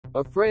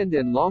A friend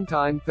and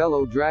longtime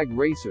fellow drag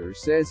racer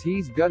says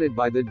he's gutted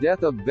by the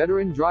death of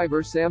veteran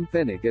driver Sam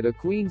Fenech at a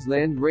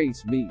Queensland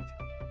race meet.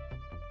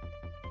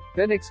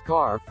 Fenech's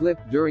car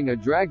flipped during a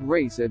drag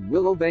race at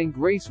Willowbank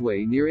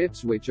Raceway near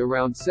Ipswich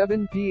around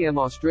 7 p.m.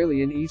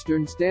 Australian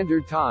Eastern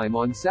Standard Time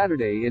on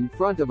Saturday in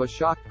front of a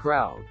shocked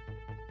crowd.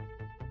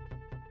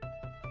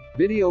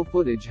 Video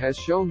footage has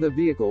shown the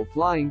vehicle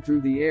flying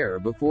through the air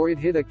before it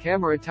hit a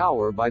camera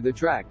tower by the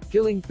track,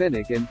 killing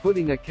Fenech and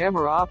putting a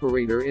camera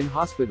operator in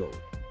hospital.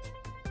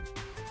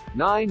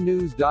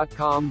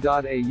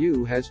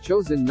 9news.com.au has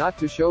chosen not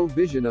to show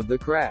vision of the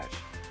crash.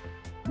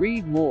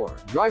 Read more.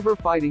 Driver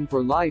fighting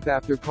for life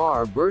after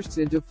car bursts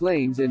into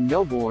flames in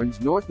Melbourne's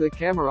north. The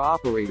camera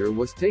operator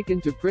was taken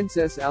to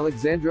Princess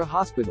Alexandra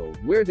Hospital,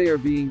 where they are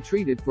being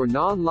treated for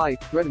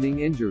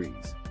non-life-threatening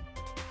injuries.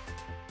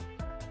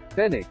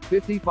 Fenech,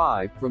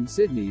 55, from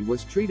Sydney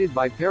was treated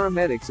by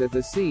paramedics at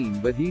the scene,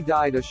 but he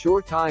died a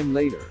short time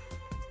later.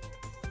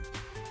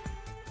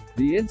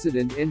 The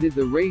incident ended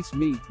the race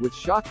meet, with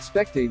shocked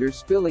spectators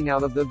spilling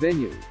out of the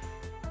venue.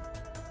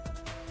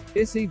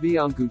 Issy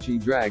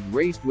Biancucci drag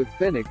raced with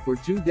Fenech for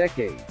 2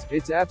 decades.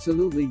 It's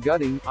absolutely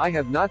gutting. I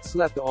have not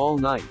slept all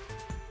night.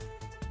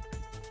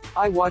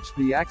 I watched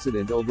the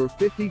accident over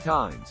 50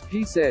 times,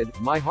 he said.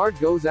 My heart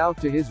goes out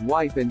to his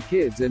wife and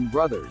kids and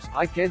brothers.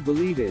 I can't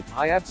believe it.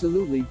 I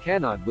absolutely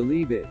cannot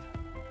believe it.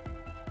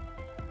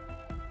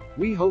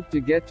 We hope to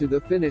get to the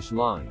finish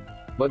line.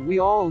 But we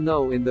all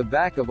know in the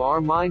back of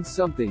our minds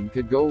something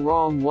could go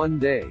wrong one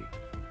day.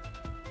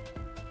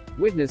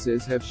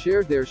 Witnesses have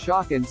shared their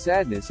shock and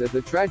sadness at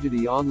the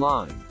tragedy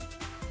online.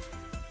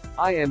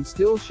 I am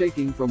still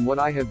shaking from what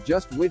I have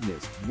just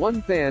witnessed,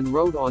 one fan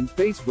wrote on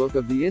Facebook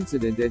of the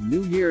incident at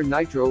New Year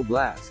Nitro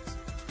Blasts.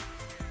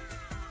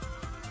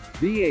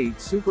 V8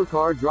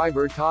 supercar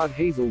driver Todd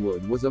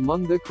Hazelwood was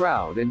among the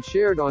crowd and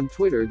shared on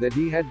Twitter that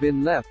he had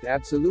been left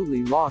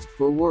absolutely lost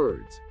for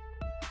words.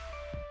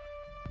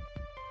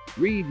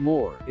 Read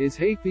more. Is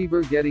hay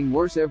fever getting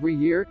worse every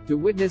year? To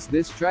witness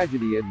this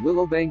tragedy at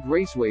Willowbank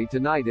Raceway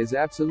tonight is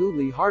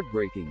absolutely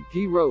heartbreaking,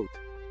 he wrote.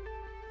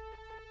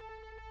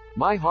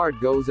 My heart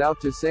goes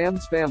out to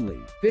Sam's family,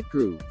 pit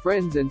crew,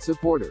 friends and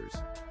supporters.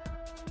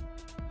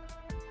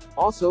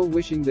 Also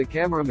wishing the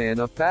cameraman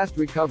a fast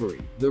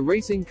recovery. The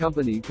racing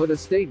company put a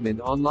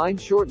statement online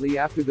shortly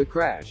after the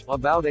crash,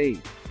 about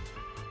 8:40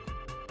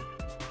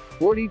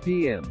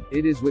 p.m.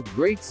 It is with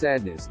great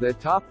sadness that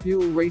Top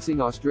Fuel Racing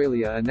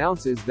Australia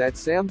announces that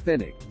Sam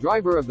Fenech,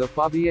 driver of the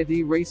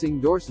fighti racing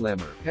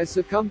doorslammer, has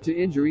succumbed to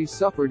injuries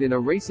suffered in a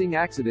racing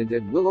accident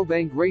at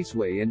Willowbank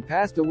Raceway and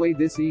passed away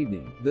this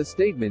evening, the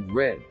statement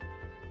read.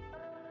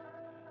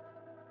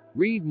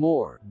 Read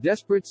more.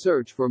 Desperate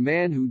search for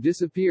man who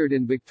disappeared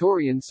in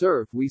Victorian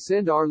surf. We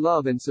send our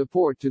love and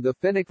support to the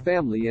Fenech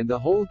family and the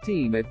whole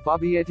team at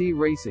fighti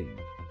Racing.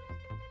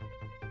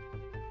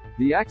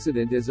 The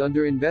accident is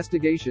under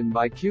investigation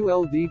by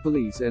QLD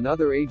police and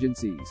other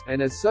agencies,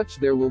 and as such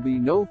there will be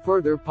no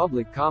further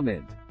public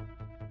comment.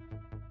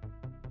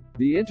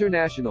 The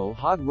International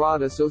Hot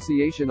Rod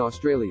Association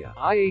Australia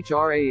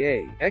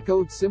 (IHRAA)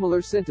 echoed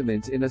similar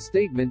sentiments in a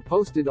statement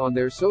posted on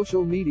their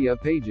social media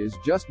pages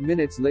just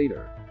minutes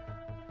later.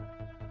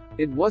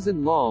 It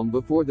wasn't long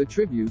before the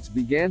tributes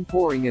began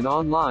pouring in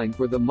online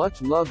for the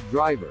much-loved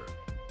driver.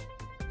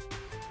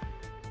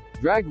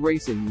 Drag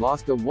racing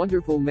lost a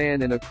wonderful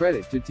man and a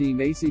credit to Team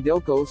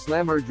AEST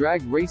Slammer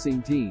drag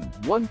racing team,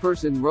 one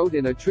person wrote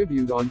in a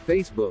tribute on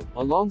Facebook,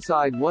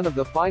 alongside one of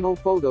the final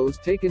photos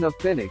taken of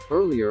Fenech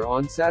earlier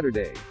on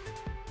Saturday.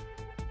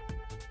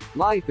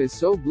 Life is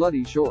so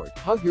bloody short.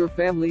 Hug your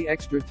family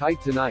extra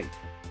tight tonight.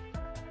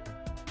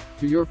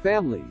 To your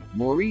family,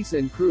 Maurice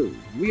and crew,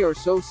 we are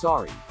so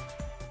sorry.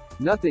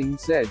 Nothing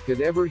said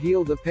could ever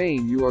heal the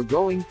pain you are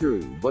going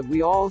through, but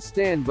we all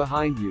stand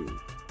behind you.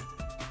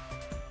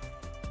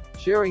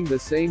 Sharing the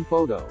same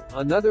photo,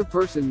 another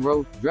person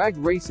wrote, drag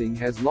racing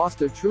has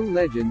lost a true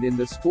legend in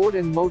the sport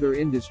and motor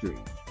industry.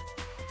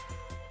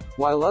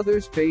 While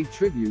others paid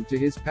tribute to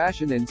his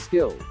passion and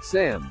skill,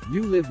 Sam,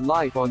 you lived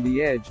life on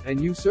the edge, and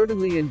you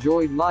certainly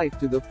enjoyed life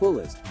to the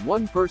fullest,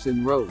 one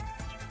person wrote.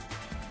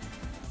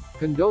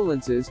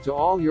 Condolences to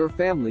all your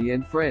family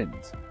and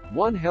friends.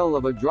 One hell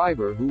of a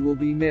driver who will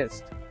be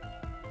missed.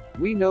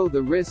 We know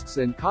the risks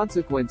and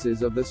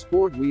consequences of the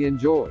sport we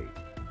enjoy.